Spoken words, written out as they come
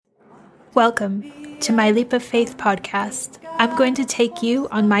Welcome to my Leap of Faith podcast. I'm going to take you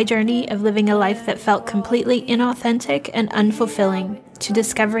on my journey of living a life that felt completely inauthentic and unfulfilling, to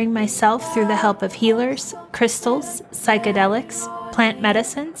discovering myself through the help of healers, crystals, psychedelics, plant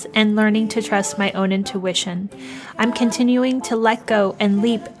medicines, and learning to trust my own intuition. I'm continuing to let go and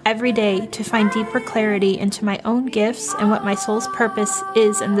leap every day to find deeper clarity into my own gifts and what my soul's purpose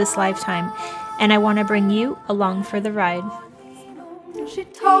is in this lifetime, and I want to bring you along for the ride. She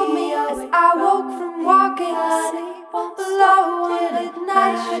told me as I woke from walking asleep alone at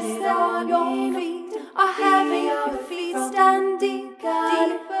night, she said, your feet are heavy, your feet stand deep,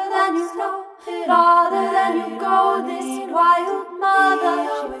 deeper than you know, farther than you go, this wild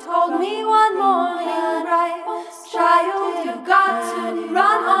mother. She told me one morning, right, child, you've got to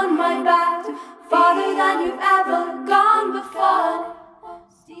run on my back, farther than you've ever gone before.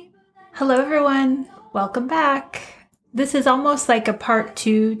 Hello everyone, welcome back. This is almost like a part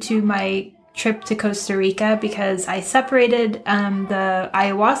 2 to my trip to Costa Rica because I separated the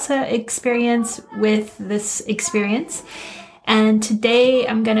ayahuasca experience with this experience. And today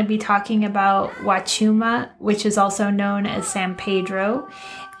I'm going to be talking about Wachuma, which is also known as San Pedro.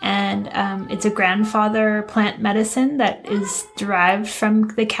 And it's a grandfather plant medicine that is derived from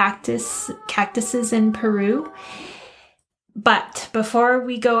the cactuses in Peru. But before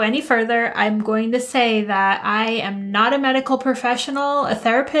we go any further, I'm going to say that I am not a medical professional, a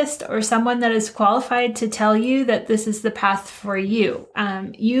therapist, or someone that is qualified to tell you that this is the path for you.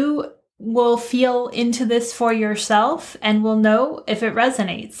 You will feel into this for yourself and will know if it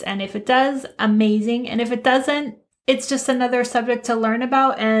resonates. And if it does, amazing. And if it doesn't, it's just another subject to learn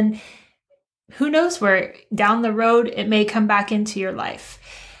about. And who knows where down the road it may come back into your life.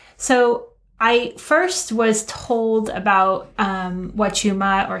 So I first was told about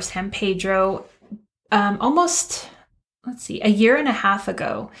Wachuma or San Pedro almost, a year and a half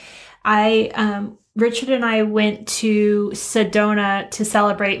ago. Richard and I went to Sedona to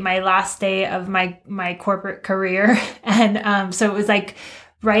celebrate my last day of my corporate career. And so it was like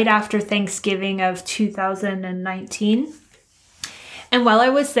right after Thanksgiving of 2019. And while I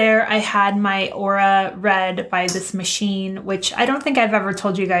was there, I had my aura read by this machine, which I don't think I've ever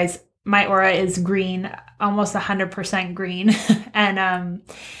told you guys. My aura is green, almost 100% green. I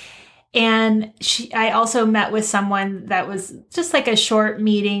also met with someone that was just like a short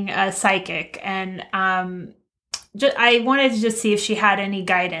meeting, a psychic. And I wanted to just see if she had any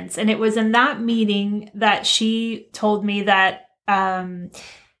guidance. And it was in that meeting that she told me that San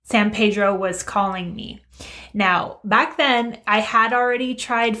Pedro was calling me. Now, back then, I had already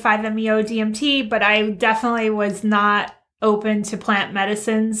tried 5-MeO DMT, but I definitely was not open to plant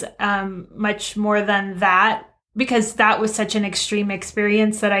medicines much more than that, because that was such an extreme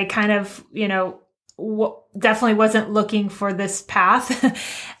experience that I kind of, definitely wasn't looking for this path.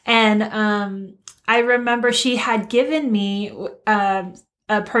 And I remember she had given me a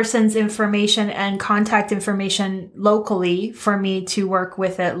person's information and contact information locally for me to work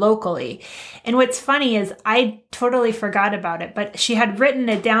with it locally. And what's funny is I totally forgot about it, but she had written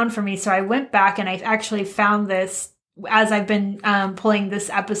it down for me. So I went back and I actually found this as I've been pulling this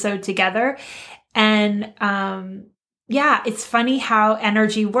episode together. And it's funny how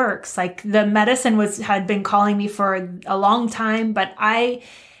energy works. Like the medicine had been calling me for a long time, but I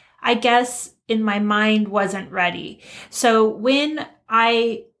guess in my mind wasn't ready. So when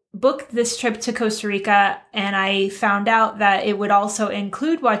I booked this trip to Costa Rica and I found out that it would also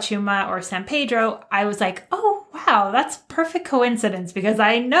include Wachuma or San Pedro, I was like, oh, wow, that's perfect coincidence, because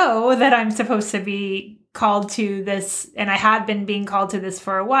I know that I'm supposed to be called to this, and I had been being called to this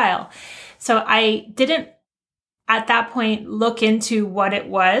for a while. So I didn't at that point look into what it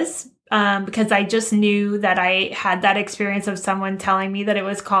was, because I just knew that I had that experience of someone telling me that it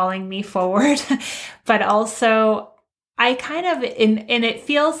was calling me forward. But also I kind of, and it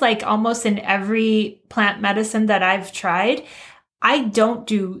feels like almost in every plant medicine that I've tried, I don't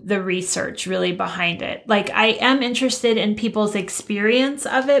do the research really behind it. Like I am interested in people's experience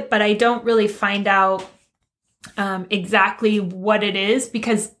of it, but I don't really find out exactly what it is,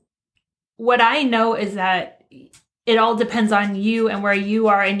 because what I know is that it all depends on you and where you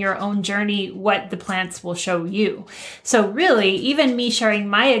are in your own journey, what the plants will show you. So really, even me sharing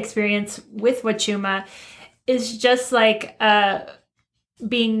my experience with Wachuma is just like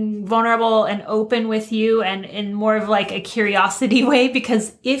being vulnerable and open with you, and in more of like a curiosity way,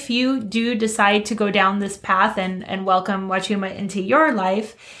 because if you do decide to go down this path and welcome Wachuma into your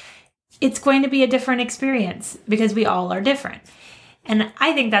life, it's going to be a different experience because we all are different. And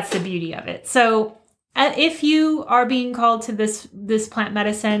I think that's the beauty of it. So if you are being called to this plant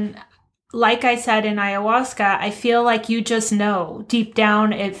medicine, like I said in ayahuasca, I feel like you just know deep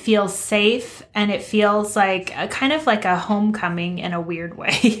down it feels safe and it feels like kind of like a homecoming in a weird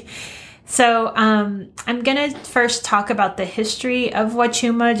way. So I'm going to first talk about the history of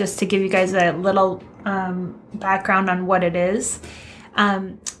Wachuma, just to give you guys a little background on what it is.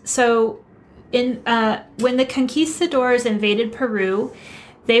 So when the conquistadors invaded Peru,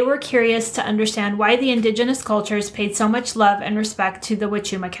 they were curious to understand why the indigenous cultures paid so much love and respect to the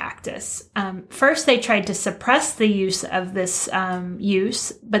Wachuma cactus. First, they tried to suppress the use of this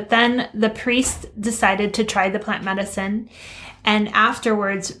but then the priests decided to try the plant medicine, and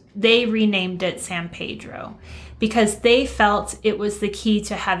afterwards, they renamed it San Pedro because they felt it was the key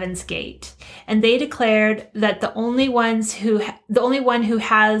to Heaven's Gate. And they declared that the only one who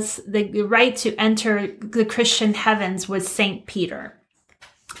has the right to enter the Christian heavens was Saint Peter.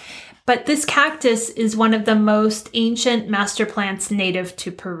 But this cactus is one of the most ancient master plants native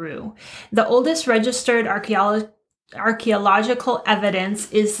to Peru. The oldest registered archaeological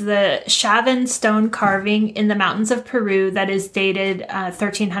evidence is the Chavan stone carving in the mountains of Peru that is dated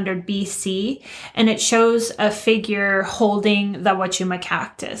 1300 BC, and it shows a figure holding the Wachuma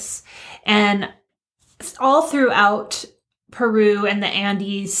cactus. And all throughout Peru and the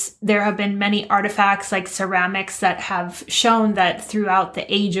Andes, there have been many artifacts like ceramics that have shown that throughout the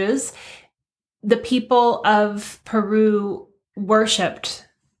ages, the people of Peru worshipped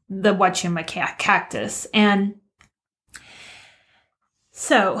the Wachuma cactus. And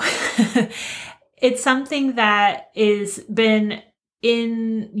so it's something that is been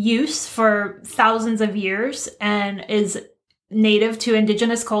in use for thousands of years and is native to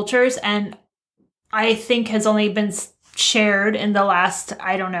indigenous cultures, and I think has only been shared in the last,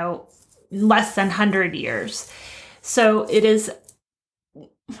 less than 100 years. So it is,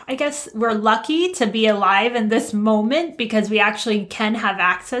 I guess we're lucky to be alive in this moment because we actually can have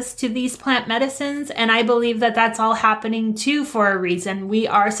access to these plant medicines. And I believe that that's all happening too for a reason. We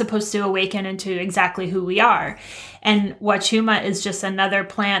are supposed to awaken into exactly who we are. And Wachuma is just another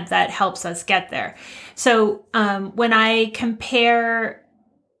plant that helps us get there. So when I compare,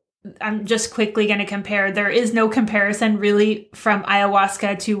 I'm just quickly going to compare. There is no comparison really from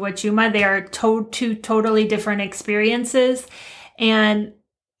ayahuasca to Wachuma. They are two totally different experiences. And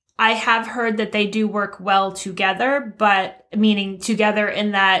I have heard that they do work well together, but meaning together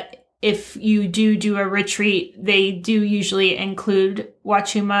in that if you do a retreat, they do usually include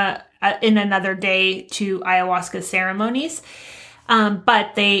Wachuma in another day to ayahuasca ceremonies.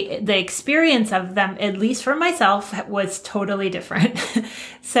 But the experience of them, at least for myself, was totally different.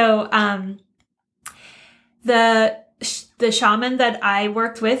 So the shaman that I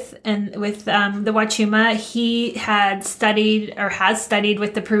worked with and with the Wachuma, he has studied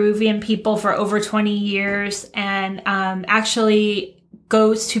with the Peruvian people for over 20 years and actually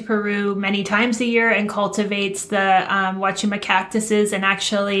goes to Peru many times a year and cultivates the Wachuma cactuses and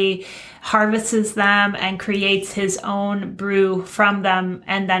actually harvests them and creates his own brew from them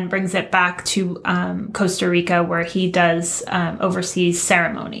and then brings it back to Costa Rica where he does overseas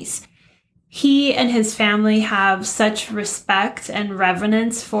ceremonies. He and his family have such respect and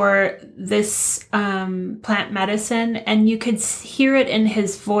reverence for this plant medicine, and you could hear it in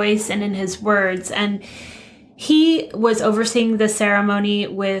his voice and in his words. And he was overseeing the ceremony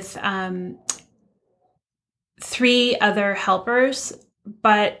with 3 other helpers,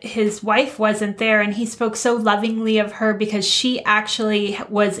 but his wife wasn't there, and he spoke so lovingly of her because she actually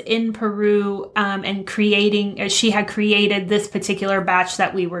was in Peru and she had created this particular batch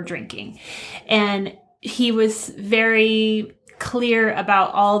that we were drinking. And he was very clear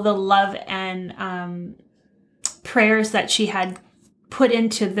about all the love and prayers that she had put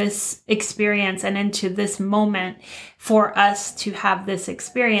into this experience and into this moment for us to have this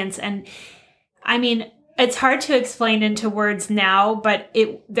experience. And I mean, it's hard to explain into words now, but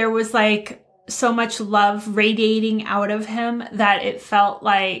there was like so much love radiating out of him that it felt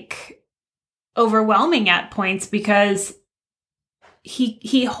like overwhelming at points because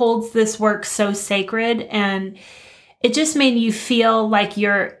he holds this work so sacred, and it just made you feel like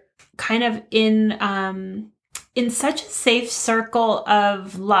you're kind of in such a safe circle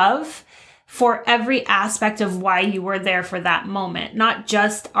of love for every aspect of why you were there for that moment, not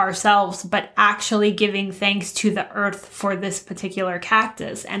just ourselves, but actually giving thanks to the earth for this particular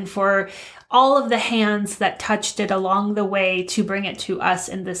cactus and for all of the hands that touched it along the way to bring it to us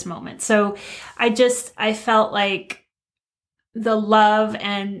in this moment. So I felt like the love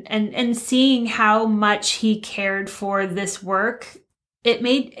and seeing how much he cared for this work, it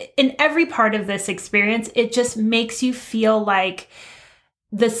made in every part of this experience, it just makes you feel like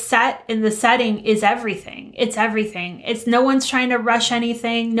the setting is everything. It's everything. It's no one's trying to rush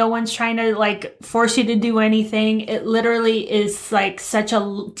anything. No one's trying to like force you to do anything. It literally is like such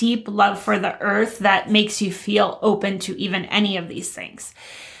a deep love for the earth that makes you feel open to even any of these things.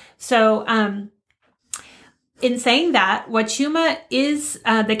 So, in saying that, Wachuma is,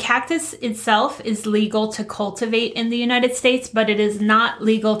 the cactus itself is legal to cultivate in the United States, but it is not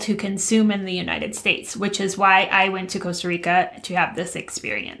legal to consume in the United States, which is why I went to Costa Rica to have this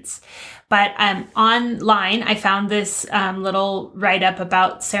experience. But online, I found this little write-up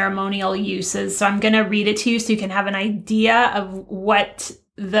about ceremonial uses. So I'm going to read it to you so you can have an idea of what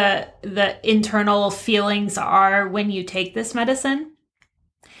the internal feelings are when you take this medicine.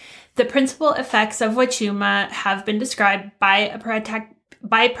 The principal effects of Wachuma have been described by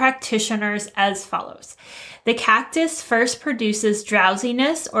practitioners as follows. The cactus first produces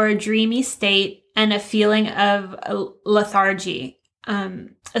drowsiness or a dreamy state and a feeling of lethargy,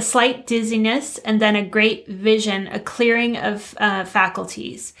 a slight dizziness, and then a great vision, a clearing of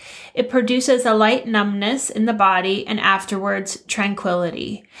faculties. It produces a light numbness in the body and afterwards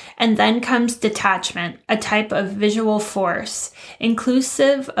tranquility. And then comes detachment, a type of visual force,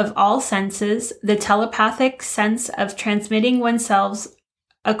 inclusive of all senses, the telepathic sense of transmitting oneself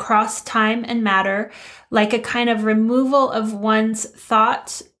across time and matter, like a kind of removal of one's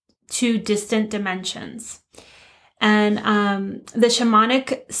thought to distant dimensions. And the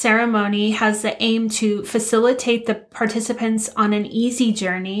shamanic ceremony has the aim to facilitate the participants on an easy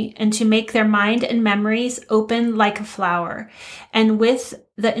journey and to make their mind and memories open like a flower. And with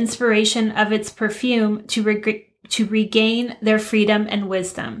the inspiration of its perfume to regain their freedom and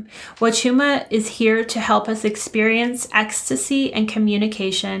wisdom. Wachuma is here to help us experience ecstasy and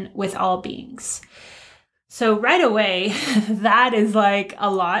communication with all beings. So right away, that is like a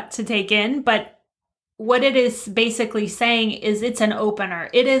lot to take in, but what it is basically saying is it's an opener.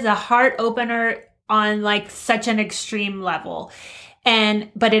 It is a heart opener on like such an extreme level.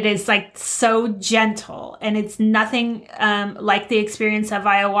 But it is like so gentle, and it's nothing like the experience of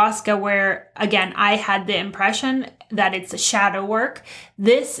ayahuasca where, again, I had the impression that it's a shadow work.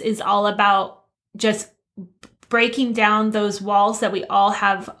 This is all about just breaking down those walls that we all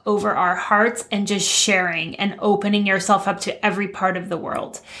have over our hearts and just sharing and opening yourself up to every part of the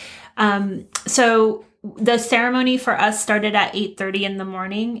world. So the ceremony for us started at 8:30 in the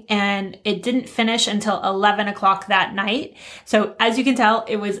morning, and it didn't finish until 11 o'clock that night. So as you can tell,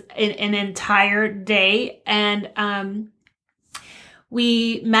 it was an entire day. And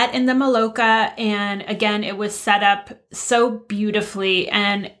we met in the Maloka, and again, it was set up so beautifully.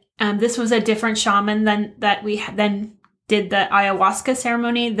 And this was a different shaman than that we then did the ayahuasca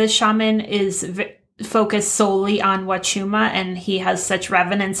ceremony. This shaman is focused solely on Wachuma, and he has such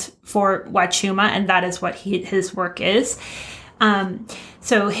reverence for Wachuma, and that is what his work is.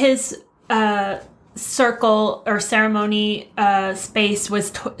 So his circle or ceremony space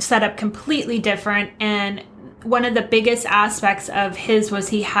was set up completely different, and one of the biggest aspects of his was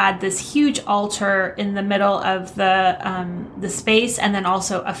he had this huge altar in the middle of the space, and then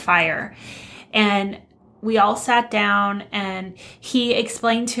also a fire. And we all sat down, and he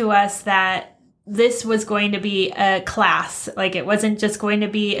explained to us that this was going to be a class. Like, it wasn't just going to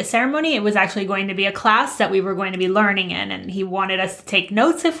be a ceremony. It was actually going to be a class that we were going to be learning in. And he wanted us to take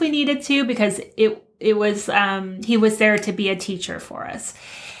notes if we needed to, because it was, he was there to be a teacher for us.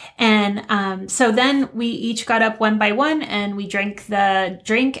 And so then we each got up one by one and we drank the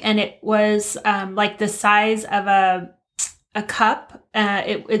drink, and it was like the size of a cup.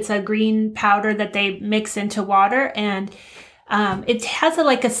 It's a green powder that they mix into water, and it has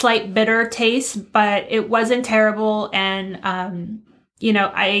a slight bitter taste, but it wasn't terrible. And,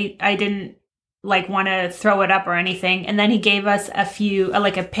 I didn't want to throw it up or anything. And then he gave us a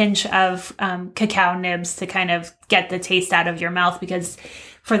pinch of cacao nibs to kind of get the taste out of your mouth, because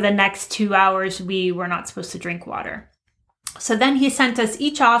for the next 2 hours, we were not supposed to drink water. So then he sent us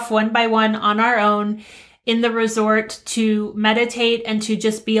each off one by one on our own in the resort to meditate and to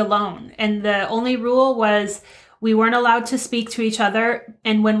just be alone. And the only rule was we weren't allowed to speak to each other.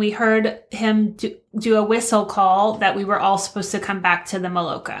 And when we heard him do a whistle call, that we were all supposed to come back to the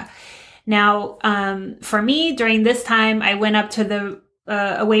Maloka. Now, for me, during this time, I went up to the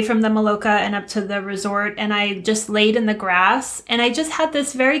away from the Maloka and up to the resort, and I just laid in the grass, and I just had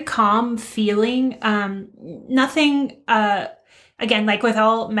this very calm feeling. Nothing, again, like with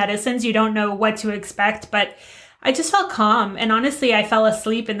all medicines, you don't know what to expect, but I just felt calm. And honestly, I fell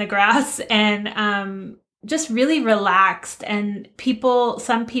asleep in the grass, and just really relaxed. And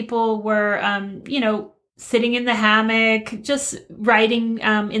some people were, sitting in the hammock, just writing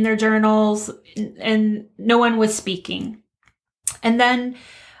in their journals, and no one was speaking. And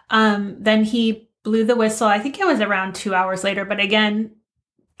then he blew the whistle. I think it was around 2 hours later, but again,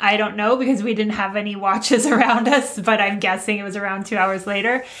 I don't know because we didn't have any watches around us, but I'm guessing it was around 2 hours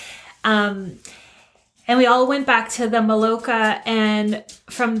later. And we all went back to the Maloka, and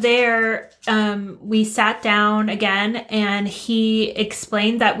from there, we sat down again, and he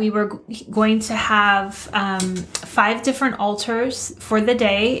explained that we were going to have 5 different altars for the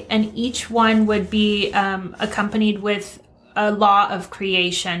day, and each one would be accompanied with a law of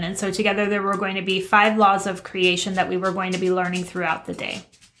creation. And so together there were going to be 5 laws of creation that we were going to be learning throughout the day.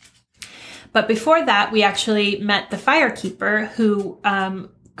 But before that, we actually met the fire keeper who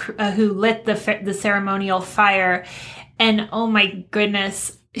lit the ceremonial fire. And oh my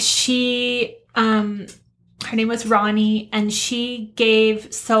goodness, she, her name was Ronnie, and she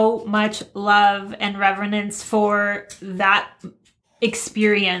gave so much love and reverence for that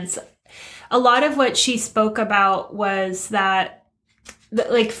experience. A lot of what she spoke about was that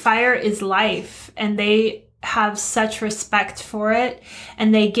like fire is life, and they have such respect for it,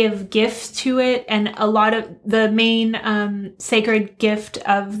 and they give gifts to it. And a lot of the main sacred gift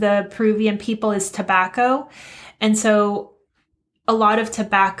of the Peruvian people is tobacco. And so a lot of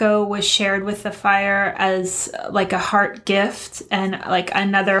tobacco was shared with the fire as like a heart gift and like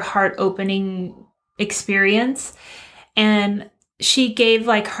another heart opening experience. And she gave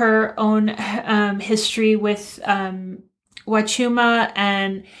like her own history with Wachuma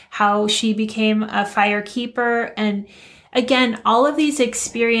and how she became a fire keeper. And again, all of these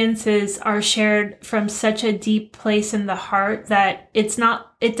experiences are shared from such a deep place in the heart that it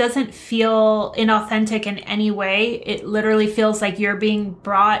doesn't feel inauthentic in any way. It literally feels like you're being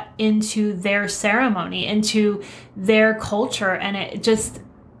brought into their ceremony, into their culture. And it just,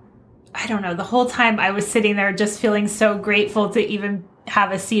 I don't know, the whole time I was sitting there just feeling so grateful to even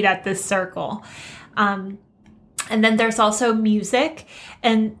have a seat at this circle. And then there's also music,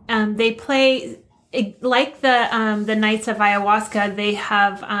 and they play like the Nights of Ayahuasca. They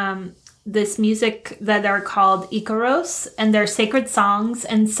have this music that are called Icaros, and they're sacred songs,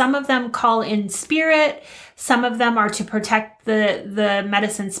 and some of them call in spirit. Some of them are to protect the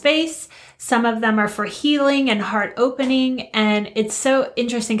medicine space. Some of them are for healing and heart opening. And it's so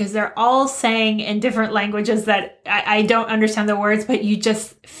interesting because they're all saying in different languages that I don't understand the words, but you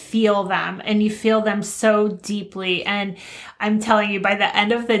just feel them, and you feel them so deeply. And I'm telling you, by the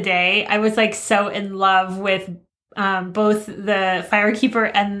end of the day, I was like so in love with both the firekeeper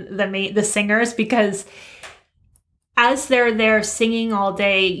and the singers, because as they're there singing all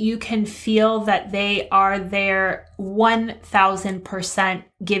day, you can feel that they are there 1000%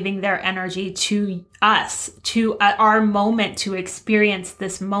 giving their energy to us, to our moment, to experience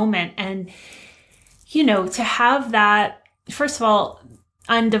this moment. And, you know, to have that, first of all,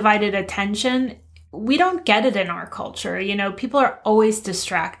 undivided attention, we don't get it in our culture. You know, people are always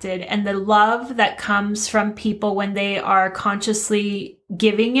distracted, and the love that comes from people when they are consciously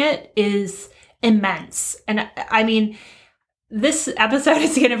giving it is immense. And I mean, this episode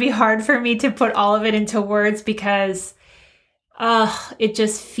is going to be hard for me to put all of it into words because it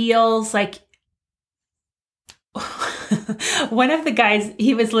just feels like one of the guys,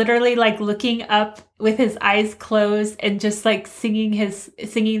 he was literally like looking up with his eyes closed and just like singing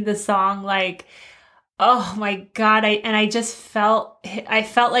the song, like, oh my God. I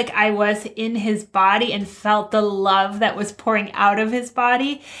felt like I was in his body and felt the love that was pouring out of his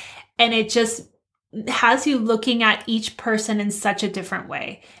body. And it just has you looking at each person in such a different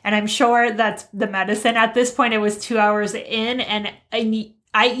way. And I'm sure that's the medicine. At this point, it was 2 hours in, and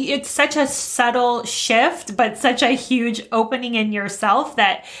it's such a subtle shift, but such a huge opening in yourself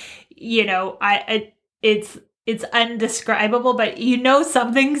that, you know, it's undescribable, but you know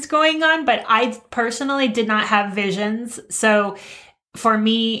something's going on. But I personally did not have visions. So for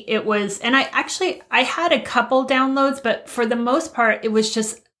me, it was, and I had a couple downloads, but for the most part, it was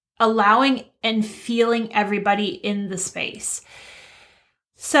just allowing and feeling everybody in the space.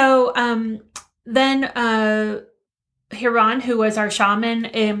 So then Hiran, who was our shaman,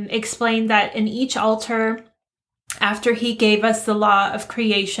 explained that in each altar, after he gave us the law of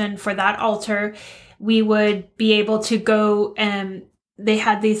creation for that altar, we would be able to go, and they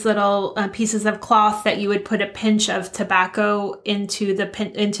had these little pieces of cloth that you would put a pinch of tobacco into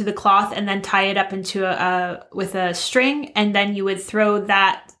the cloth and then tie it up with a string, and then you would throw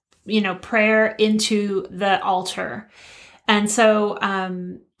that, you know, prayer into the altar. And so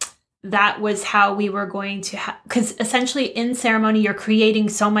that was how we were going to because essentially in ceremony, you're creating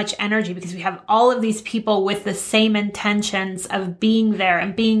so much energy because we have all of these people with the same intentions of being there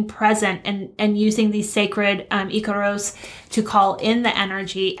and being present and using these sacred Icaros to call in the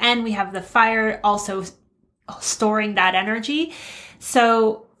energy. And we have the fire also storing that energy.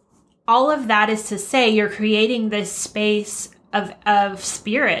 So all of that is to say you're creating this space of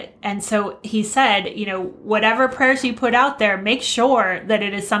spirit. And so he said, whatever prayers you put out there, make sure that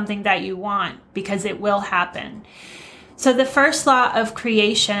it is something that you want, because it will happen. So the first law of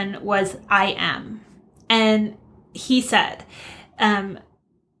creation was I am. And he said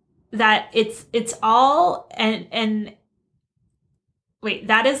that it's all and wait,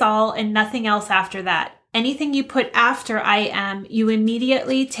 that is all and nothing else after that. Anything you put after I am, you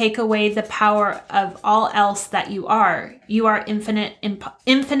immediately take away the power of all else that you are. You are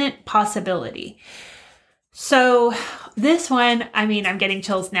infinite possibility. So this one, I'm getting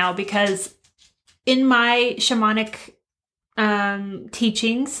chills now, because in my shamanic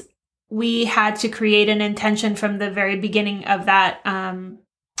teachings, we had to create an intention from the very beginning of that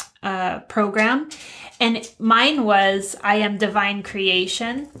program. And mine was, I am divine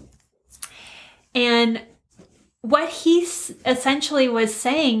creation. And what he essentially was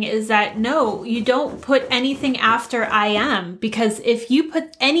saying is that, no, you don't put anything after I am, because if you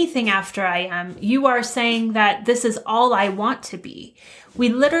put anything after I am, you are saying that this is all I want to be. We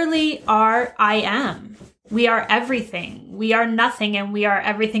literally are I am. We are everything. We are nothing, and we are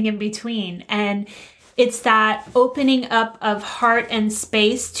everything in between. And it's that opening up of heart and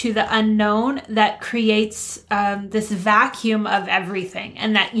space to the unknown that creates this vacuum of everything,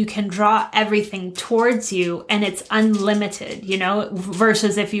 and that you can draw everything towards you, and it's unlimited,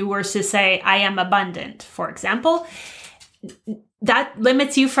 versus if you were to say, I am abundant, for example, that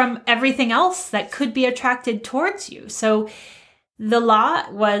limits you from everything else that could be attracted towards you. So the law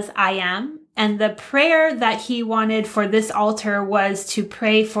was I am. And the prayer that he wanted for this altar was to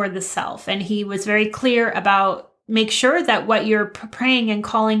pray for the self. And he was very clear about make sure that what you're praying and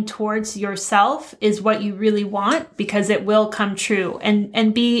calling towards yourself is what you really want, because it will come true,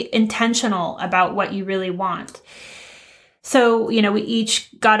 and be intentional about what you really want. So, we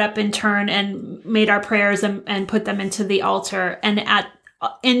each got up in turn and made our prayers and put them into the altar. And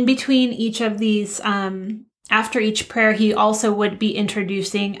in between each of these, after each prayer, he also would be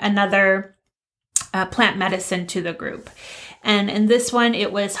introducing another plant medicine to the group. And in this one,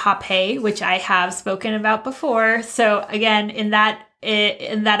 it was hape, which I have spoken about before. So again, in that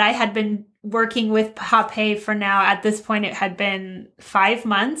I had been working with hape for now, at this point, it had been 5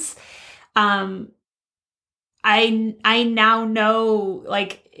 months. I now know,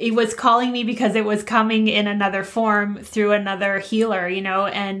 it was calling me because it was coming in another form through another healer,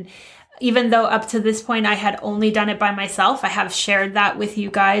 and even though up to this point I had only done it by myself, I have shared that with you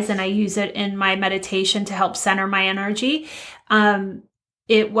guys, and I use it in my meditation to help center my energy.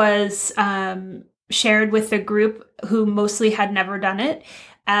 It was shared with the group who mostly had never done it,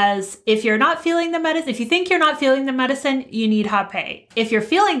 as if you're not feeling the medicine, if you think you're not feeling the medicine, you need hape. If you're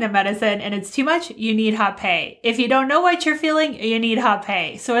feeling the medicine and it's too much, you need hape. If you don't know what you're feeling, you need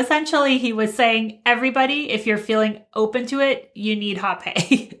hape. So essentially he was saying, everybody, if you're feeling open to it, you need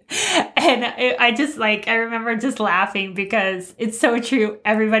hape. And I remember just laughing, because it's so true.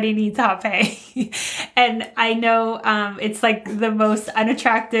 Everybody needs hape. And I know it's the most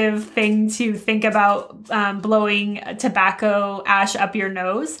unattractive thing to think about, blowing tobacco ash up your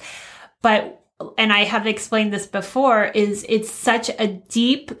nose. But, and I have explained this before, is it's such a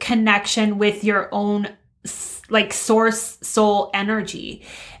deep connection with your own source soul energy.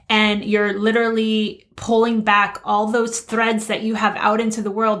 And you're literally pulling back all those threads that you have out into the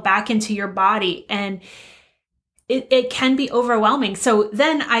world back into your body. And it can be overwhelming. So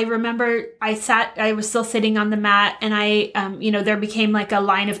then I remember I was still sitting on the mat, and there became a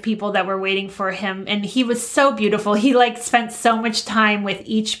line of people that were waiting for him. And he was so beautiful. He spent so much time with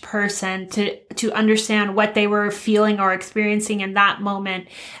each person to understand what they were feeling or experiencing in that moment.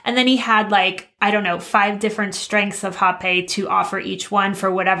 And then he had 5 different strengths of hape to offer each one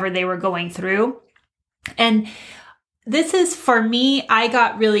for whatever they were going through. And this is, for me, I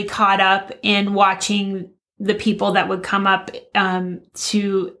got really caught up in watching the people that would come up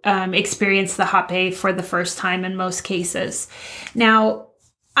to experience the hape for the first time in most cases. Now,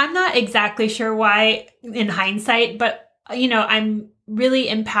 I'm not exactly sure why in hindsight, but, I'm really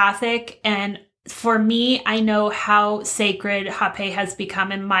empathic. And for me, I know how sacred hape has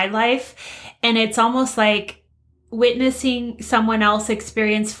become in my life. And it's almost like witnessing someone else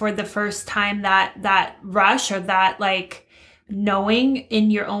experience for the first time that rush, or that knowing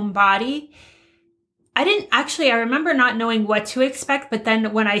in your own body. I remember not knowing what to expect, but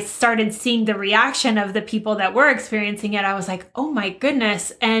then when I started seeing the reaction of the people that were experiencing it, I was like, oh my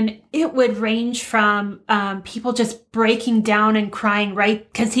goodness. And it would range from people just breaking down and crying,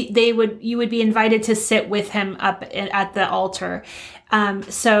 right? Because you would be invited to sit with him up at the altar.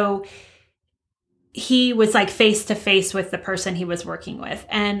 So he was like face to face with the person he was working with.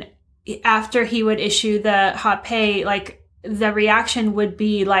 And after he would issue the hape, like the reaction would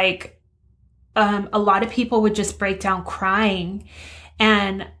be like, a lot of people would just break down crying,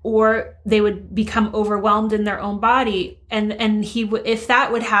 or they would become overwhelmed in their own body. And he would, if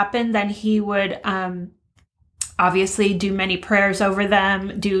that would happen, then he would, obviously do many prayers over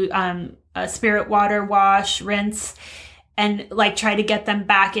them, do, a spirit water wash, rinse, and like try to get them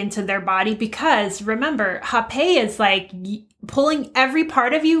back into their body. Because remember, hape is like pulling every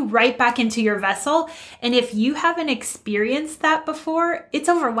part of you right back into your vessel. And if you haven't experienced that before, it's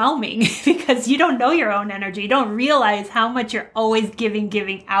overwhelming because you don't know your own energy. You don't realize how much you're always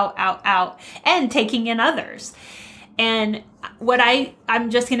giving out, and taking in others. And what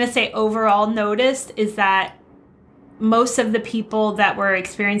I'm just going to say overall noticed is that most of the people that were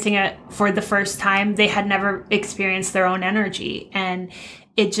experiencing it for the first time, they had never experienced their own energy. And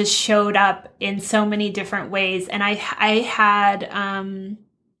it just showed up in so many different ways. And I had, I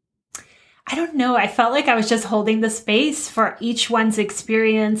don't know, I felt like I was just holding the space for each one's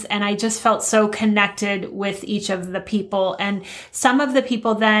experience. And I just felt so connected with each of the people. And some of the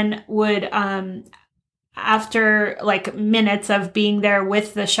people then would, after like minutes of being there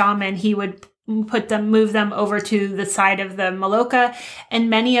with the shaman, he would move them over to the side of the maloka, and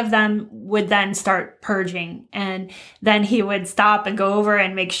many of them would then start purging. And then he would stop and go over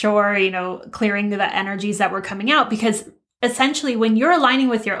and make sure, clearing the energies that were coming out, because essentially when you're aligning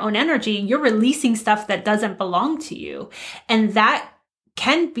with your own energy, you're releasing stuff that doesn't belong to you. And that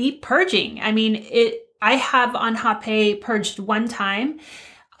can be purging. I mean, I have on hape purged one time.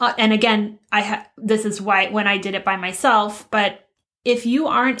 And again, this is why when I did it by myself, but if you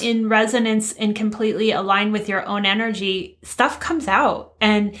aren't in resonance and completely aligned with your own energy, stuff comes out.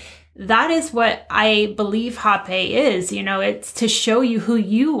 And that is what I believe hape is. It's to show you who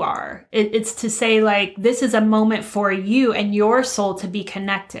you are. It's to say, like, this is a moment for you and your soul to be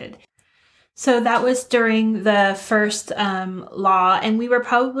connected. So that was during the first law. And we were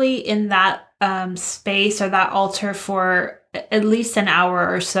probably in that space or that altar for at least an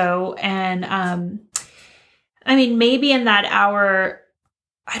hour or so. And I mean, maybe in that hour,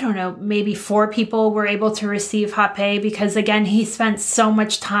 I don't know, maybe 4 people were able to receive hape, because again, he spent so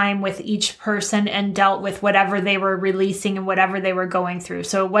much time with each person and dealt with whatever they were releasing and whatever they were going through.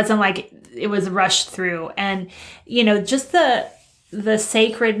 So it wasn't like it was rushed through. And, just the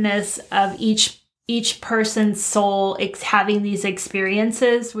sacredness of each person's soul having these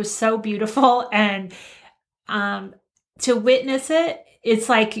experiences was so beautiful. And to witness it, it's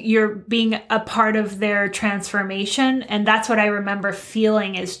like you're being a part of their transformation. And that's what I remember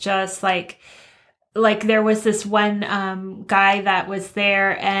feeling, is just like there was this one guy that was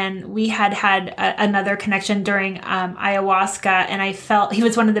there, and we had another connection during ayahuasca. And I felt he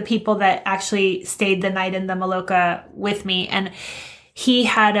was one of the people that actually stayed the night in the maloka with me. And he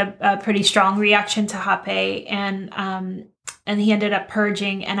had a pretty strong reaction to hape, and he ended up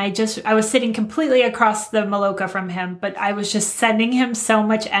purging. And I was sitting completely across the maloka from him, but I was just sending him so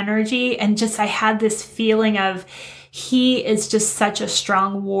much energy. And I had this feeling of, he is just such a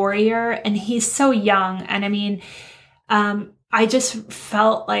strong warrior, and he's so young. And I mean, I just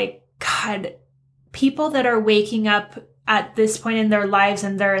felt like, God, people that are waking up at this point in their lives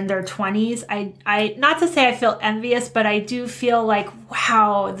and they're in their 20s, I not to say I feel envious, but I do feel like,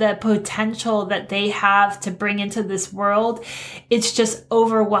 wow, the potential that they have to bring into this world, it's just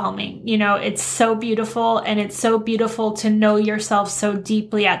overwhelming. It's so beautiful, and it's so beautiful to know yourself so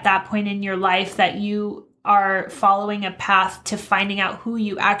deeply at that point in your life that you are following a path to finding out who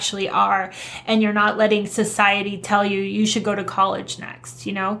you actually are, and you're not letting society tell you should go to college next,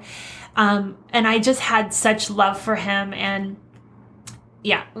 and I just had such love for him. And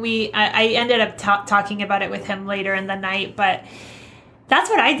yeah, I ended up talking about it with him later in the night, but that's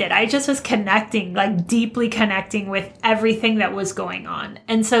what I did. I just was connecting, like deeply connecting with everything that was going on.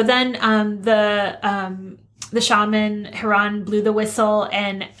 And so then the shaman Hiran blew the whistle,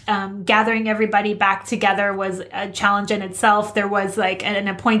 and gathering everybody back together was a challenge in itself. There was like an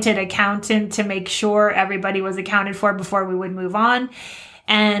appointed accountant to make sure everybody was accounted for before we would move on.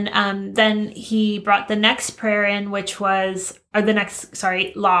 And then he brought the next prayer in,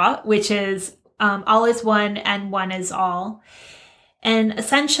 law, which is all is one and one is all. And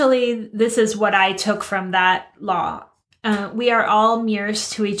essentially, this is what I took from that law. We are all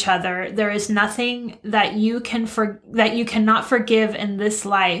mirrors to each other. There is nothing that you cannot forgive in this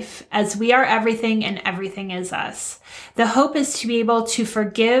life, as we are everything and everything is us. The hope is to be able to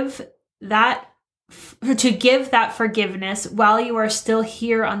give that forgiveness while you are still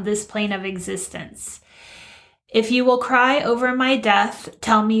here on this plane of existence. If you will cry over my death,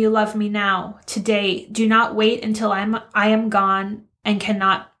 tell me you love me now, today. Do not wait until I am gone and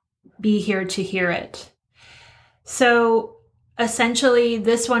cannot be here to hear it. So essentially,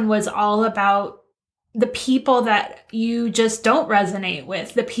 this one was all about the people that you just don't resonate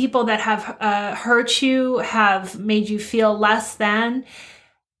with, the people that have hurt you, have made you feel less than.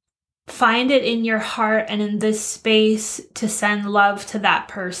 Find it in your heart and in this space to send love to that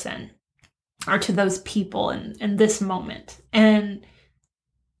person or to those people in this moment. And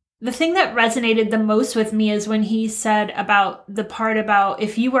the thing that resonated the most with me is when he said about the part about,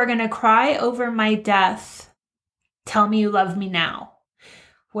 if you are going to cry over my death, tell me you love me now.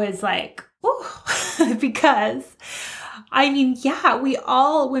 Was like, ooh, because I mean, yeah, we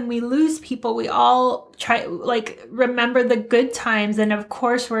all, when we lose people, we all try, like, remember the good times. And of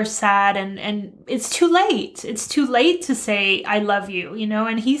course we're sad and it's too late. It's too late to say, I love you, you know?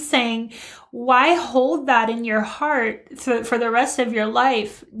 And he's saying, why hold that in your heart for the rest of your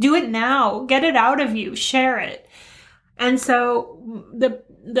life? Do it now, get it out of you, share it. And so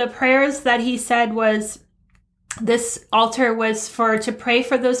the prayers that he said was, this altar was to pray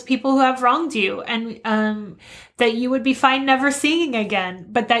for those people who have wronged you, and that you would be fine never seeing again,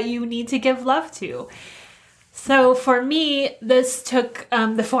 but that you need to give love to. So for me, this took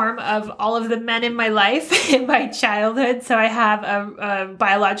the form of all of the men in my life in my childhood. So I have a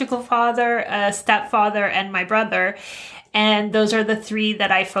biological father, a stepfather, and my brother. And those are the three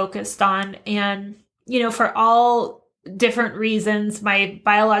that I focused on. And, you know, for all different reasons, my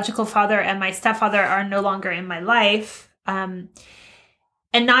biological father and my stepfather are no longer in my life, and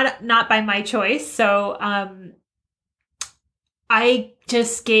not by my choice. So I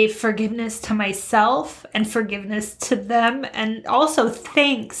just gave forgiveness to myself and forgiveness to them, and also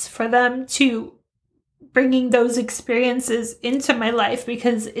thanks for them to bringing those experiences into my life,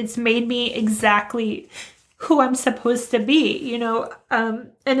 because it's made me exactly who I'm supposed to be, you know.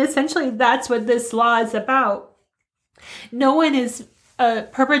 And essentially that's what this law is about. No one is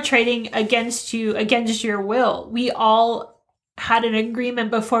perpetrating against you, against your will. We all had an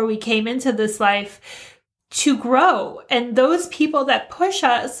agreement before we came into this life to grow. And those people that push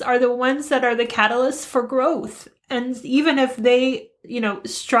us are the ones that are the catalysts for growth. And even if they, you know,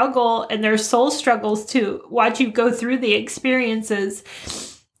 struggle and their soul struggles to watch you go through the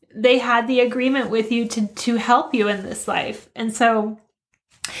experiences, they had the agreement with you to help you in this life. And so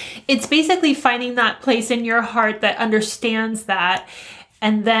it's basically finding that place in your heart that understands that,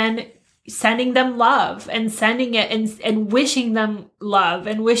 and then sending them love and sending it and wishing them love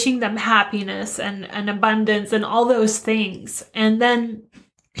and wishing them happiness and abundance and all those things. And then,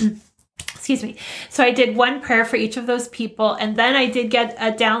 excuse me. So I did one prayer for each of those people. And then I did get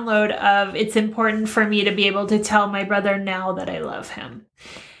a download of, it's important for me to be able to tell my brother now that I love him.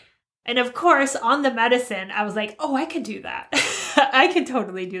 And of course, on the medicine, I was like, oh, I could do that. I could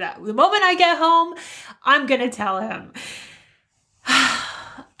totally do that. The moment I get home, I'm going to tell him.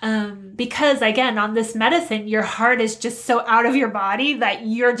 Because again, on this medicine, your heart is just so out of your body that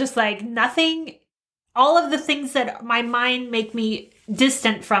you're just like nothing. All of the things that my mind make me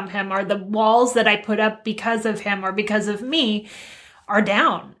distant from him, or the walls that I put up because of him or because of me, are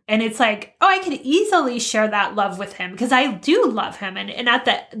down. And it's like, oh, I could easily share that love with him, because I do love him. And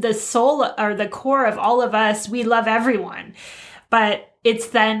at the soul or the core of all of us, we love everyone. But it's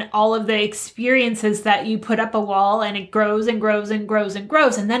then all of the experiences that you put up a wall, and it grows and grows and grows and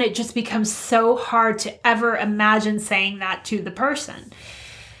grows. And then it just becomes so hard to ever imagine saying that to the person.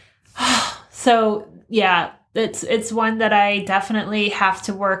 So yeah, it's one that I definitely have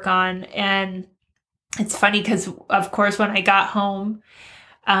to work on. And it's funny because, of course, when I got home,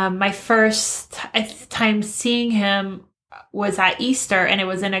 my first time seeing him was at Easter, and it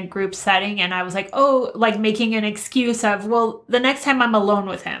was in a group setting. And I was like, oh, like making an excuse of, well, the next time I'm alone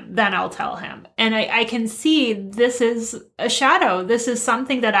with him, then I'll tell him. And I can see this is a shadow. This is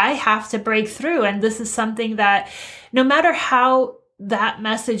something that I have to break through. And this is something that no matter how that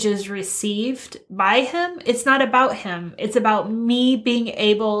message is received by him, it's not about him. It's about me being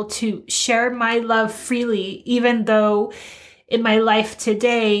able to share my love freely, even though in my life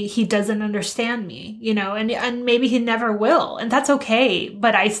today, he doesn't understand me, you know, and maybe he never will. And that's okay.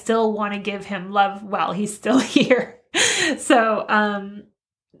 But I still want to give him love while he's still here. So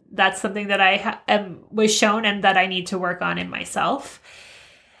that's something that I was shown and that I need to work on in myself.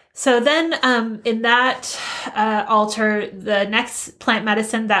 So then in that altar, the next plant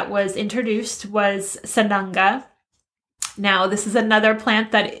medicine that was introduced was Sananga. Now, this is another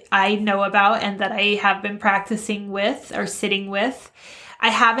plant that I know about and that I have been practicing with or sitting with. I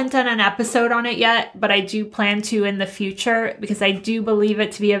haven't done an episode on it yet, but I do plan to in the future because I do believe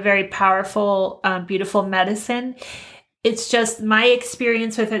it to be a very powerful, beautiful medicine. It's just my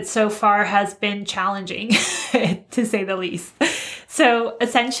experience with it so far has been challenging, to say the least. So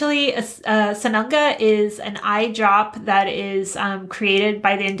essentially, Sanunga is an eye drop that is created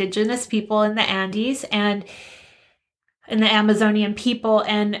by the indigenous people in the Andes and in the Amazonian people.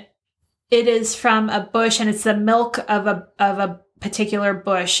 And it is from a bush, and it's the milk of a particular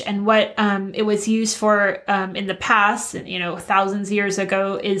bush. And what it was used for in the past, thousands of years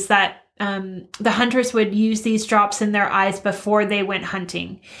ago, is that the hunters would use these drops in their eyes before they went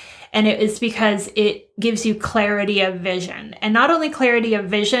hunting. And it is because it gives you clarity of vision. And not only clarity of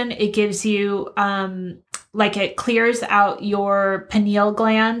vision, it gives you, it clears out your pineal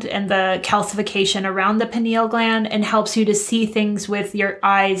gland and the calcification around the pineal gland and helps you to see things with your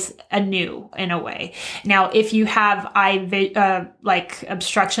eyes anew in a way. Now, if you have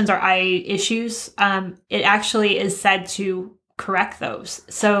obstructions or eye issues, it actually is said to correct those.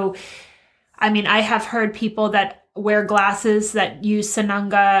 So, I have heard people that wear glasses that use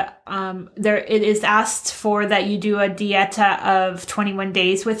Sanunga. It is asked for that you do a dieta of 21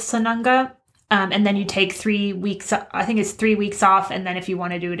 days with Sanunga. And then you take 3 weeks, I think it's 3 weeks off. And then if you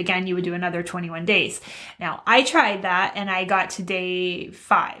want to do it again, you would do another 21 days. Now, I tried that and I got to day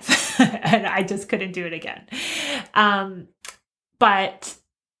 5 and I just couldn't do it again. But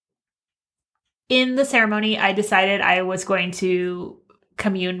in the ceremony, I decided I was going to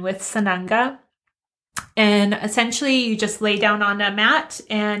commune with Sanunga. And essentially, you just lay down on a mat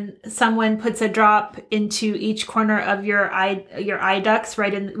and someone puts a drop into each corner of your eye ducts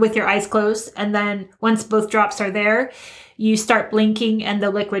right in with your eyes closed. And then once both drops are there, you start blinking and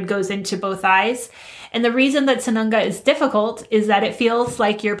the liquid goes into both eyes. And the reason that Sanunga is difficult is that it feels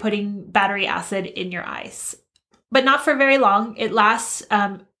like you're putting battery acid in your eyes, but not for very long. It lasts,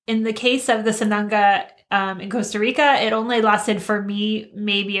 in the case of the Sanunga in Costa Rica, it only lasted for me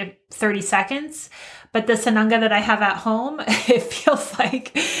maybe 30 seconds. But the Sanunga that I have at home, it feels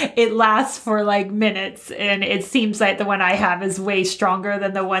like it lasts for like minutes. And it seems like the one I have is way stronger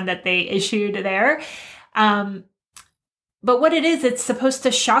than the one that they issued there. But what it is, it's supposed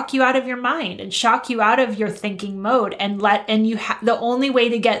to shock you out of your mind and shock you out of your thinking mode the only way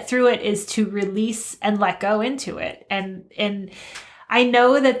to get through it is to release and let go into it. And I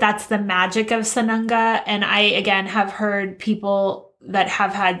know that that's the magic of Sanunga. And I, again, have heard people that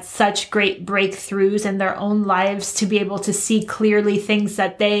have had such great breakthroughs in their own lives to be able to see clearly things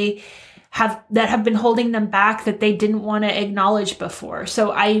that have been holding them back that they didn't want to acknowledge before.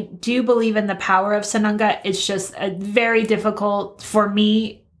 So I do believe in the power of Sanunga. It's just very difficult for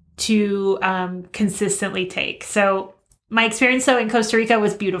me to consistently take. So my experience though in Costa Rica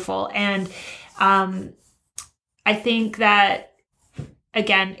was beautiful. And I think that,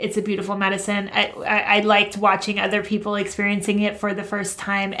 again, it's a beautiful medicine. I liked watching other people experiencing it for the first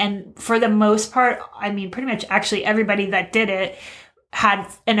time. And for the most part, pretty much actually everybody that did it had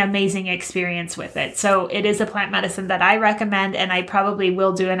an amazing experience with it. So it is a plant medicine that I recommend, and I probably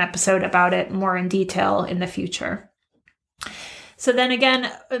will do an episode about it more in detail in the future. So then again,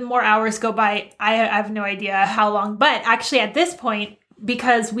 more hours go by. I have no idea how long, but actually at this point,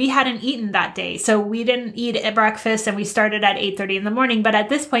 because we hadn't eaten that day. So we didn't eat at breakfast and we started at 8:30 in the morning. But at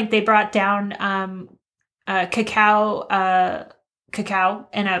this point they brought down cacao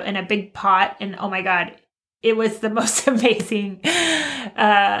in a big pot. And oh my God, it was the most amazing.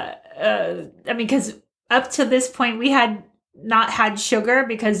 Because up to this point we had not had sugar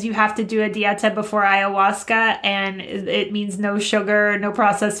because you have to do a dieta before ayahuasca. And it means no sugar, no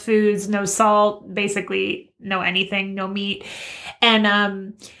processed foods, no salt, basically no anything, no meat.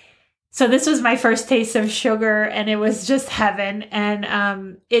 And so this was my first taste of sugar, and it was just heaven.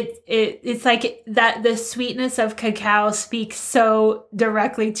 And it's like that the sweetness of cacao speaks so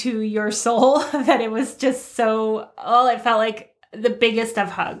directly to your soul that it was just it felt like the biggest of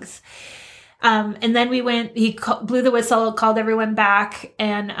hugs. And then we went, he blew the whistle, called everyone back.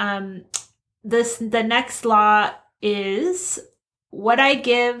 And the next law is what I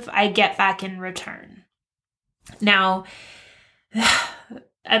give, I get back in return. Now,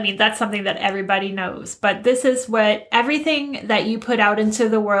 that's something that everybody knows, but this is what everything that you put out into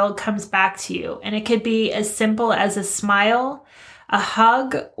the world comes back to you. And it could be as simple as a smile, a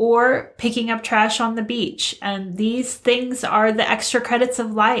hug, or picking up trash on the beach. And these things are the extra credits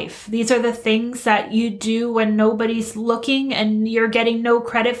of life. These are the things that you do when nobody's looking and you're getting no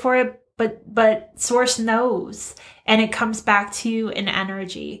credit for it, but Source knows, and it comes back to you in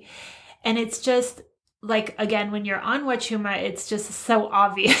energy. And it's just like, again, when you're on Wachuma, it's just so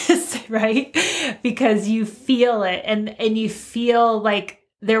obvious, right? Because you feel it, and you feel like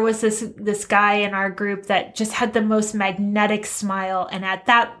there was this guy in our group that just had the most magnetic smile. And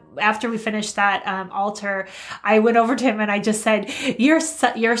after we finished that altar, I went over to him and I just said, your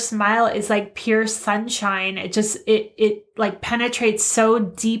smile is like pure sunshine. It like penetrates so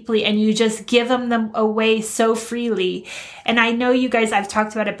deeply, and you just give them away so freely. And I know you guys, I've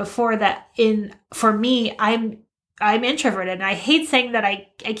talked about it before, that for me, I'm introverted, and I hate saying that. I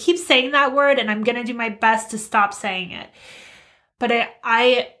keep saying that word, and I'm going to do my best to stop saying it. But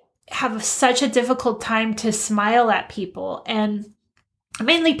I have such a difficult time to smile at people, and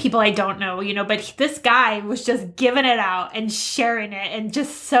mainly people I don't know, but this guy was just giving it out and sharing it, and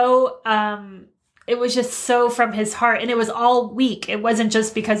just so, it was just so from his heart, and it was all week. It wasn't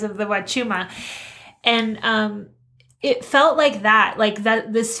just because of the Wachuma. And, it felt like that,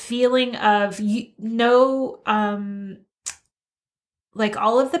 this feeling of, like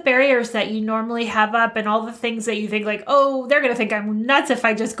all of the barriers that you normally have up, and all the things that you think like, oh, they're going to think I'm nuts if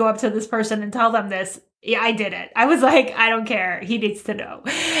I just go up to this person and tell them this. Yeah, I did it. I was like, I don't care. He needs to know.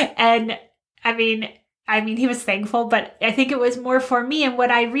 And I mean, he was thankful, but I think it was more for me. And what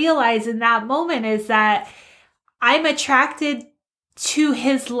I realized in that moment is that I'm attracted to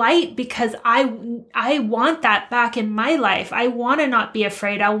his light because I want that back in my life. I want to not be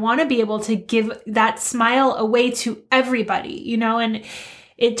afraid. I want to be able to give that smile away to everybody, and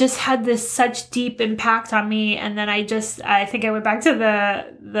it just had this such deep impact on me. And then I think I went back to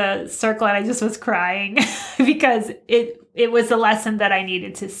the circle, and I just was crying because it was a lesson that I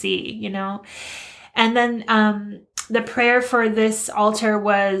needed to see, And then the prayer for this altar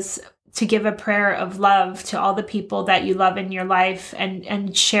was to give a prayer of love to all the people that you love in your life,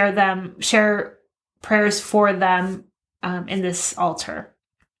 and share prayers for them in this altar.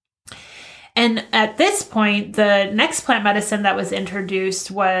 And at this point, the next plant medicine that was introduced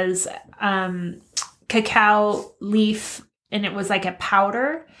was cacao leaf, and it was like a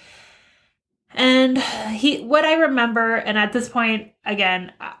powder. And what I remember, and at this point,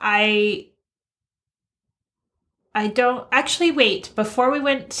 again, I don't actually wait. Before we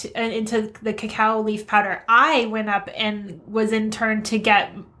went into the cacao leaf powder, I went up and was in turn to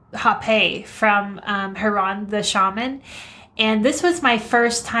get hape from Haran, the shaman. And this was my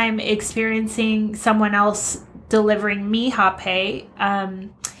first time experiencing someone else delivering me hape.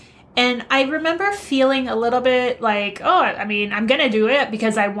 And I remember feeling a little bit like, I'm going to do it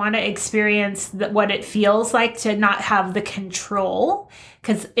because I want to experience what it feels like to not have the control.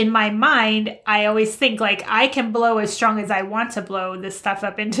 Because in my mind, I always think like I can blow as strong as I want to blow this stuff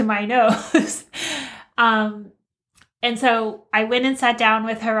up into my nose. And so I went and sat down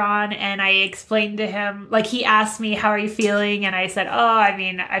with Haran, and I explained to him, like, he asked me, how are you feeling? And I said,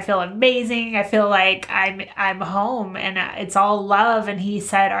 I feel amazing. I feel like I'm home, and it's all love. And he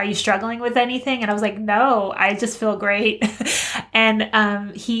said, are you struggling with anything? And I was like, no, I just feel great.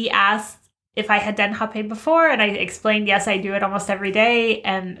 And he asked if I had done hape before, and I explained, yes, I do it almost every day,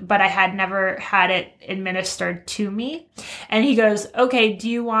 but I had never had it administered to me. And he goes, okay, do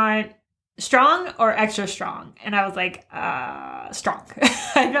you want strong or extra strong? And I was like, strong.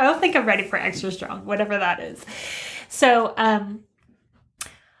 I don't think I'm ready for extra strong, whatever that is. So, I'm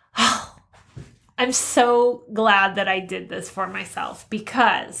so glad that I did this for myself,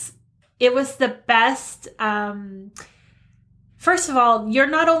 because it was the best. First of all, you're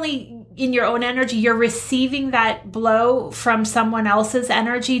not only in your own energy, you're receiving that blow from someone else's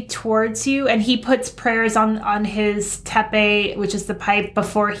energy towards you. And he puts prayers on his tepe, which is the pipe,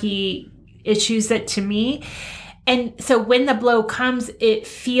 before he issues it to me. And so when the blow comes, it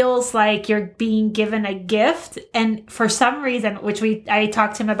feels like you're being given a gift. And for some reason, which I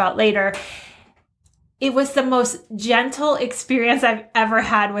talked to him about later, it was the most gentle experience I've ever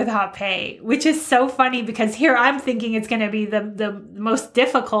had with hape, which is so funny because here I'm thinking it's going to be the most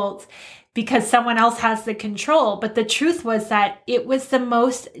difficult because someone else has the control. But the truth was that it was the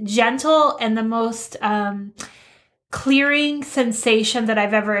most gentle and the most clearing sensation that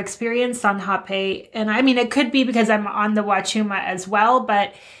I've ever experienced on hape. And I mean, it could be because I'm on the Wachuma as well,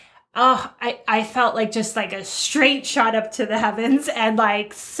 but I felt like just like a straight shot up to the heavens, and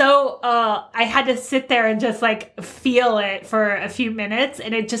like, I had to sit there and just like feel it for a few minutes,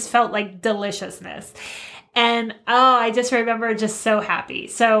 and it just felt like deliciousness. And I just remember just so happy.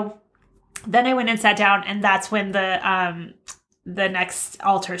 So then I went and sat down, and that's when the next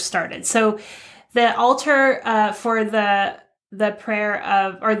altar started. So the altar for the prayer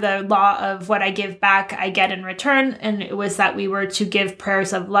of, or the law of what I give back, I get in return. And it was that we were to give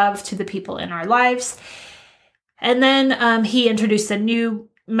prayers of love to the people in our lives. And then he introduced a new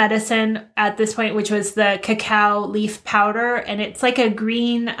medicine at this point, which was the cacao leaf powder. And it's like a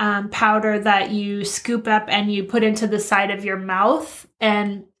green powder that you scoop up and you put into the side of your mouth.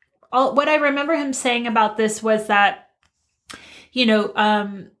 And what I remember him saying about this was that,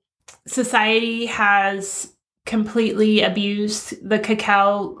 society has completely abused the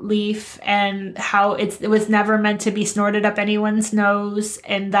cacao leaf and how it was never meant to be snorted up anyone's nose,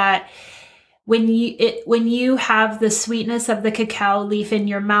 and that when you have the sweetness of the cacao leaf in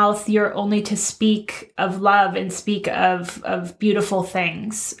your mouth, you're only to speak of love and speak of beautiful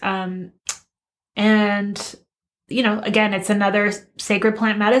things. And again, it's another sacred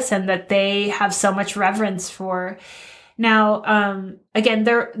plant medicine that they have so much reverence for. Now, again,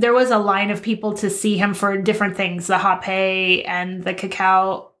 there was a line of people to see him for different things, the hape and the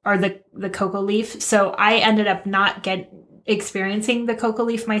cacao or the cocoa leaf. So I ended up not experiencing the cocoa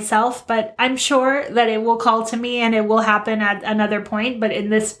leaf myself, but I'm sure that it will call to me and it will happen at another point. But in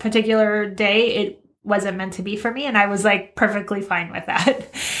this particular day, it wasn't meant to be for me. And I was like perfectly fine with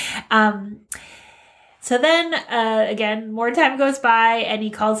that. So then, again, more time goes by and he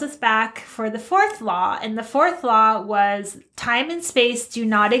calls us back for the fourth law. And the fourth law was time and space do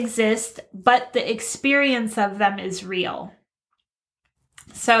not exist, but the experience of them is real.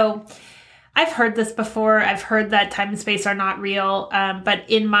 So I've heard this before. I've heard that time and space are not real. But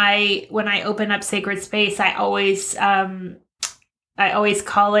when I open up sacred space, I always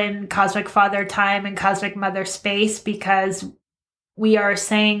call in Cosmic Father Time and Cosmic Mother Space, because we are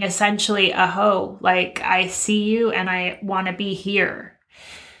saying essentially, aho, like I see you and I want to be here.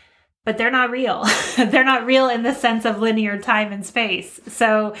 But they're not real. They're not real in the sense of linear time and space.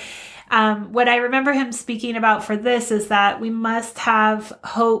 So what I remember him speaking about for this is that we must have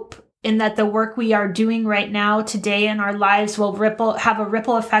hope in that the work we are doing right now today in our lives will have a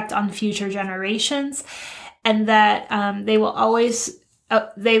ripple effect on future generations, and that they will always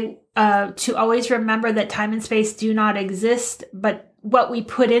to always remember that time and space do not exist, but what we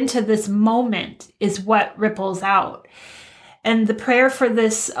put into this moment is what ripples out. And the prayer for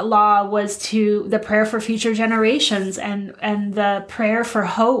this law was the prayer for future generations and the prayer for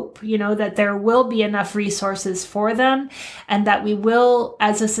hope, that there will be enough resources for them, and that we will,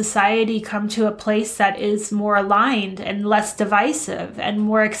 as a society, come to a place that is more aligned and less divisive and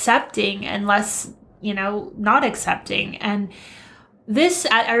more accepting and less, not accepting. And this,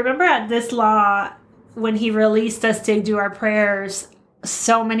 I remember at this law, when he released us to do our prayers,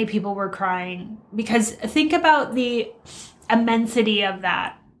 so many people were crying, because think about the immensity of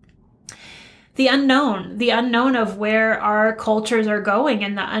that. The unknown of where our cultures are going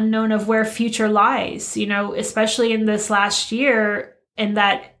and the unknown of where future lies, especially in this last year, and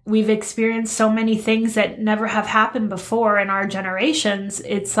that we've experienced so many things that never have happened before in our generations.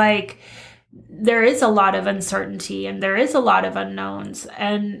 It's like there is a lot of uncertainty and there is a lot of unknowns.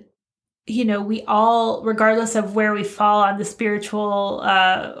 And we all, regardless of where we fall on the spiritual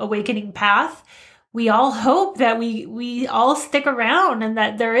awakening path, we all hope that we all stick around, and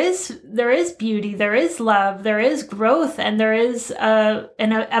that there is beauty, there is love, there is growth, and there is an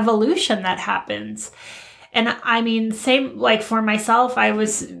evolution that happens. And I mean, same like for myself, I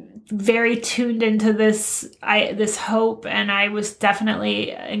was very tuned into this hope, and I was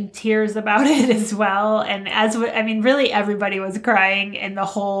definitely in tears about it as well. And really everybody was crying in the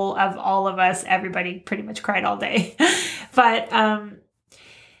whole of all of us. Everybody pretty much cried all day. But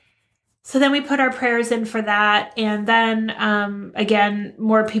so then we put our prayers in for that. And then again,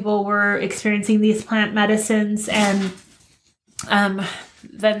 more people were experiencing these plant medicines. And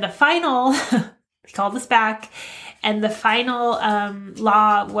then the final, he called us back. And the final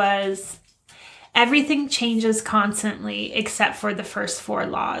law was everything changes constantly except for the first four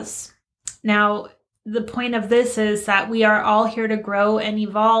laws. Now, the point of this is that we are all here to grow and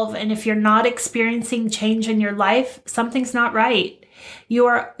evolve. And if you're not experiencing change in your life, something's not right.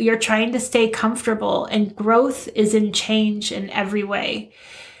 You're trying to stay comfortable, and growth is in change in every way.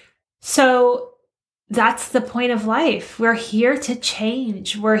 So that's the point of life. We're here to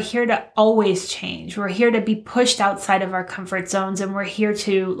change. We're here to always change. We're here to be pushed outside of our comfort zones, and we're here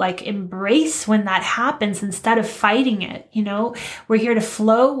to embrace when that happens instead of fighting it. We're here to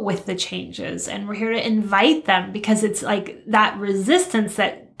flow with the changes, and we're here to invite them, because it's like that resistance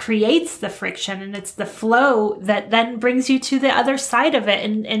that creates the friction, and it's the flow that then brings you to the other side of it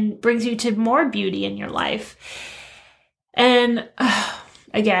and brings you to more beauty in your life. And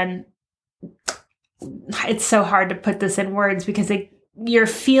again, it's so hard to put this in words, because you're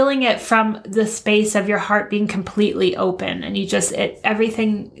feeling it from the space of your heart being completely open, and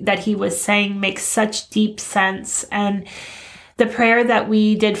everything that he was saying makes such deep sense. And The prayer that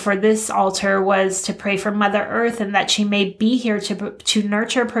we did for this altar was to pray for Mother Earth and that she may be here to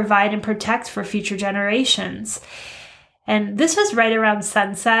nurture, provide, and protect for future generations. And this was right around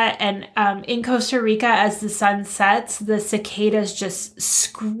sunset. And in Costa Rica, as the sun sets, the cicadas just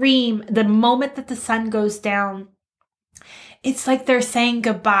scream. The moment that the sun goes down, it's like they're saying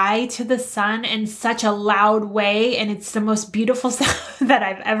goodbye to the sun in such a loud way. And it's the most beautiful sound that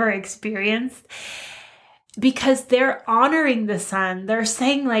I've ever experienced, because they're honoring the sun. They're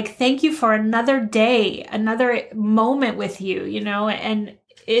saying like, thank you for another day, another moment with you, you know, and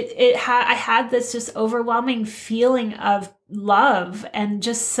I had this just overwhelming feeling of love and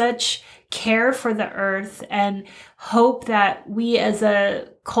just such care for the earth, and hope that we as a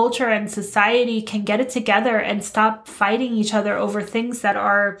culture and society can get it together and stop fighting each other over things that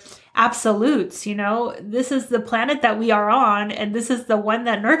are absolutes. You know, this is the planet that we are on, and this is the one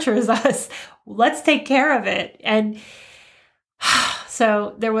that nurtures us. Let's take care of it. And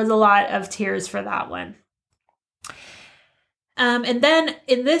so there was a lot of tears for that one. And then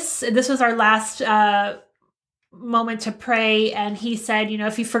this was our last moment to pray. And he said, you know,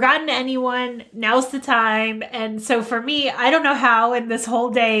 if you've forgotten anyone, now's the time. And so for me, I don't know how in this whole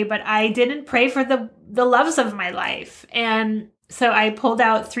day, but I didn't pray for the loves of my life. And so I pulled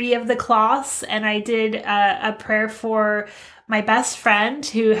out 3 of the cloths, and I did a prayer for my best friend,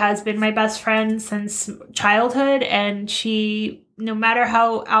 who has been my best friend since childhood. And she, no matter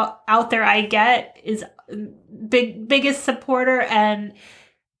how out there I get, is biggest supporter, and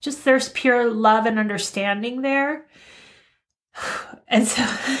just there's pure love and understanding there. And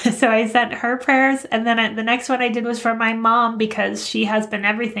so I sent her prayers. And then the next one I did was for my mom, because she has been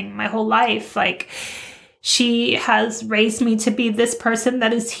everything my whole life. Like, she has raised me to be this person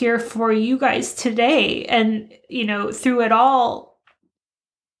that is here for you guys today. And, you know, through it all,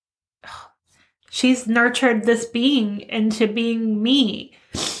 she's nurtured this being into being me.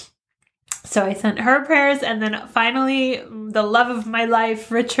 So I sent her prayers. And then finally, the love of my life,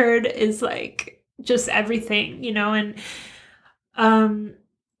 Richard, is like just everything, you know. And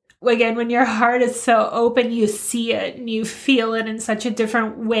again, when your heart is so open, you see it and you feel it in such a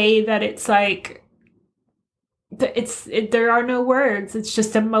different way that it's like, there are no words. It's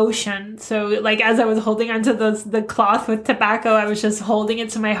just emotion. So like, as I was holding onto the cloth with tobacco, I was just holding it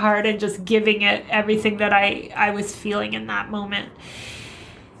to my heart and just giving it everything that I was feeling in that moment.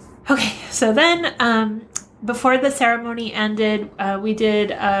 Okay, so then before the ceremony ended, we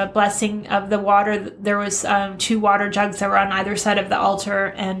did a blessing of the water. There was 2 water jugs that were on either side of the altar,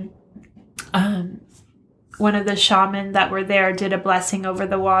 and one of the shaman that were there did a blessing over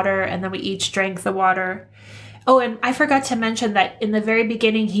the water, and then we each drank the water. Oh, and I forgot to mention that in the very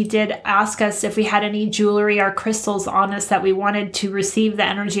beginning, he did ask us if we had any jewelry or crystals on us that we wanted to receive the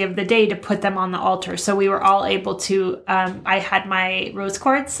energy of the day, to put them on the altar. So we were all able to, I had my rose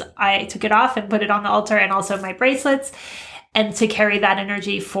quartz, I took it off and put it on the altar, and also my bracelets, and to carry that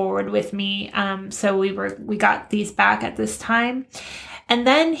energy forward with me. So we got these back at this time. And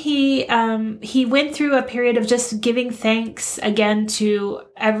then he went through a period of just giving thanks again to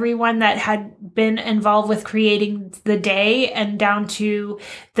everyone that had been involved with creating the day, and down to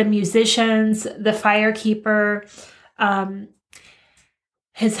the musicians, the firekeeper,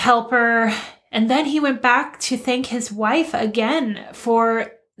 his helper. And then he went back to thank his wife again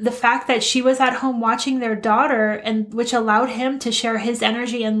for the fact that she was at home watching their daughter, and which allowed him to share his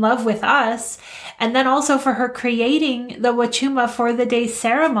energy and love with us. And then also for her creating the Wachuma for the day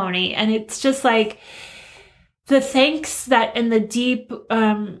ceremony. And it's just like the thanks that, and the deep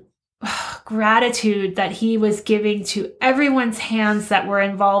gratitude that he was giving to everyone's hands that were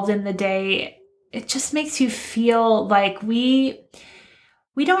involved in the day. It just makes you feel like we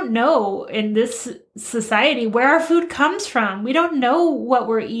don't know in this society where our food comes from. We don't know what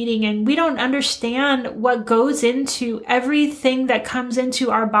we're eating, and we don't understand what goes into everything that comes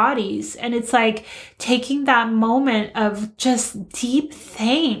into our bodies. And it's like taking that moment of just deep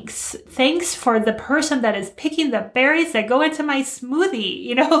thanks for the person that is picking the berries that go into my smoothie,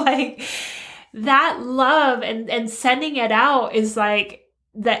 you know, like that love and sending it out is like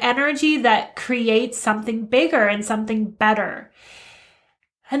the energy that creates something bigger and something better.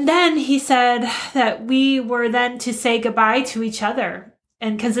 And then he said that we were then to say goodbye to each other.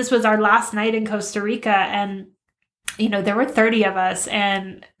 And because this was our last night in Costa Rica, and, you know, there were 30 of us.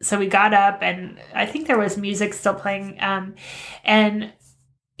 And so we got up, and I think there was music still playing. And,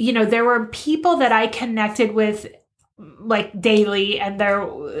 you know, there were people that I connected with like daily, and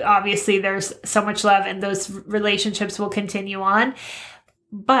there's so much love, and those relationships will continue on.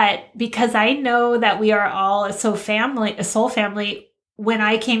 But because I know that we are all a soul family, when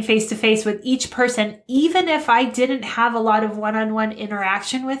I came face to face with each person, even if I didn't have a lot of one-on-one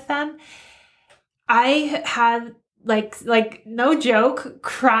interaction with them, I had like no joke,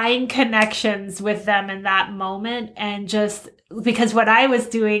 crying connections with them in that moment. And just because what I was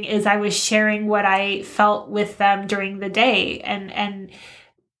doing is I was sharing what I felt with them during the day, and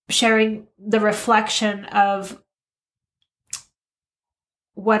sharing the reflection of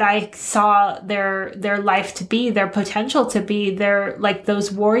what I saw their life to be, their potential to be, their like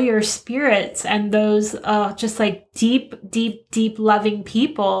those warrior spirits and those just like deep loving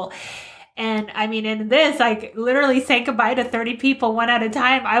people. And I mean, in this, like literally saying goodbye to 30 people one at a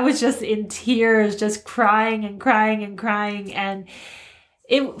time. I was just in tears, just crying and crying and crying. And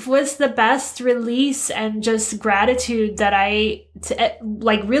it was the best release and just gratitude that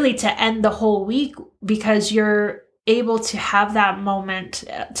really to end the whole week, because you're able to have that moment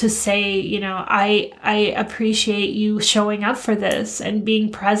to say, you know, I appreciate you showing up for this and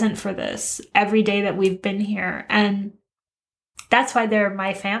being present for this every day that we've been here. And that's why they're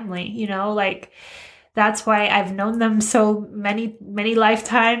my family, you know, like that's why I've known them so many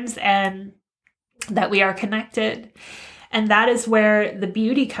lifetimes, and that we are connected. And that is where the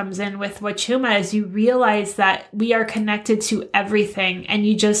beauty comes in with Wachuma, is you realize that we are connected to everything. And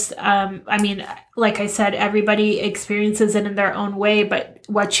you just, I mean, like I said, everybody experiences it in their own way, but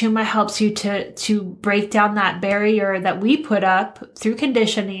Wachuma helps you to break down that barrier that we put up through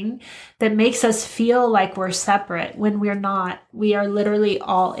conditioning that makes us feel like we're separate when we're not. We are literally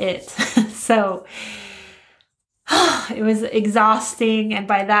all it. So it was exhausting. And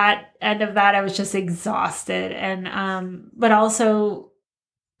by that end of that, I was just exhausted and, but also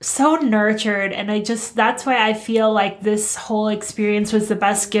so nurtured. And that's why I feel like this whole experience was the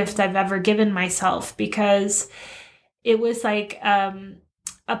best gift I've ever given myself, because it was like,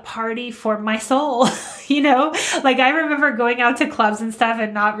 a party for my soul, you know, like I remember going out to clubs and stuff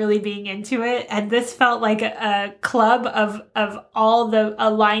and not really being into it. And this felt like a club of all the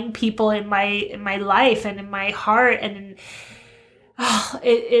aligned people in my life and in my heart. And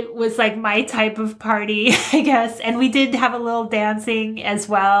it was like my type of party, I guess. And we did have a little dancing as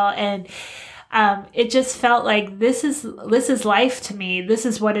well. And it just felt like this is life to me. This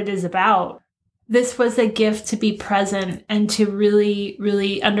is what it is about. This was a gift to be present and to really,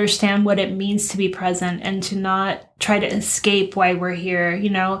 really understand what it means to be present and to not try to escape why we're here. You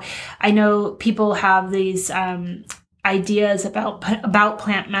know, I know people have these ideas about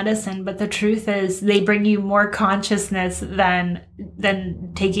plant medicine, but the truth is they bring you more consciousness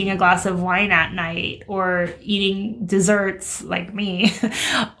than taking a glass of wine at night or eating desserts like me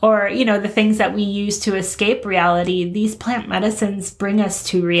or, you know, the things that we use to escape reality. These plant medicines bring us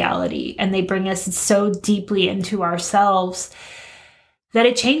to reality, and they bring us so deeply into ourselves that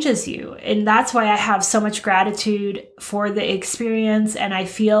it changes you. And that's why I have so much gratitude for the experience. And I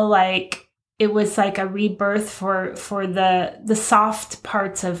feel like it was like a rebirth for the soft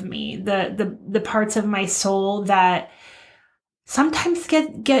parts of me, the parts of my soul that sometimes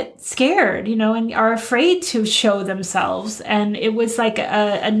get scared, you know, and are afraid to show themselves. And it was like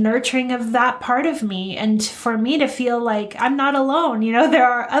a nurturing of that part of me. And for me to feel like I'm not alone, you know, there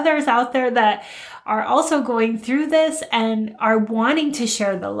are others out there that are also going through this and are wanting to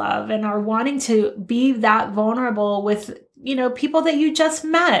share the love and are wanting to be that vulnerable with, you know, people that you just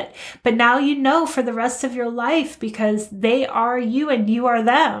met, but now you know for the rest of your life because they are you and you are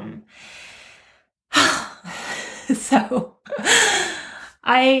them. So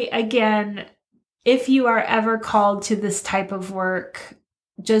again, if you are ever called to this type of work,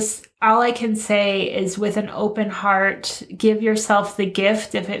 just all I can say is with an open heart, give yourself the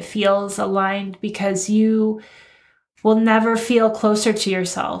gift if it feels aligned, because you will never feel closer to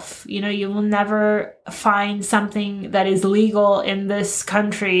yourself. You know, you will never find something that is legal in this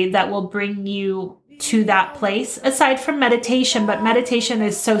country that will bring you to that place, aside from meditation. But meditation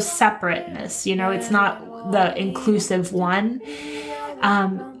is so separateness, you know, it's not the inclusive one.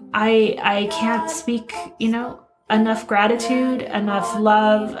 I can't speak, you know, enough gratitude, enough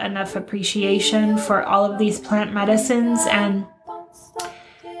love, enough appreciation for all of these plant medicines. And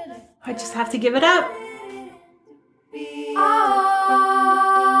I just have to give it up. Oh.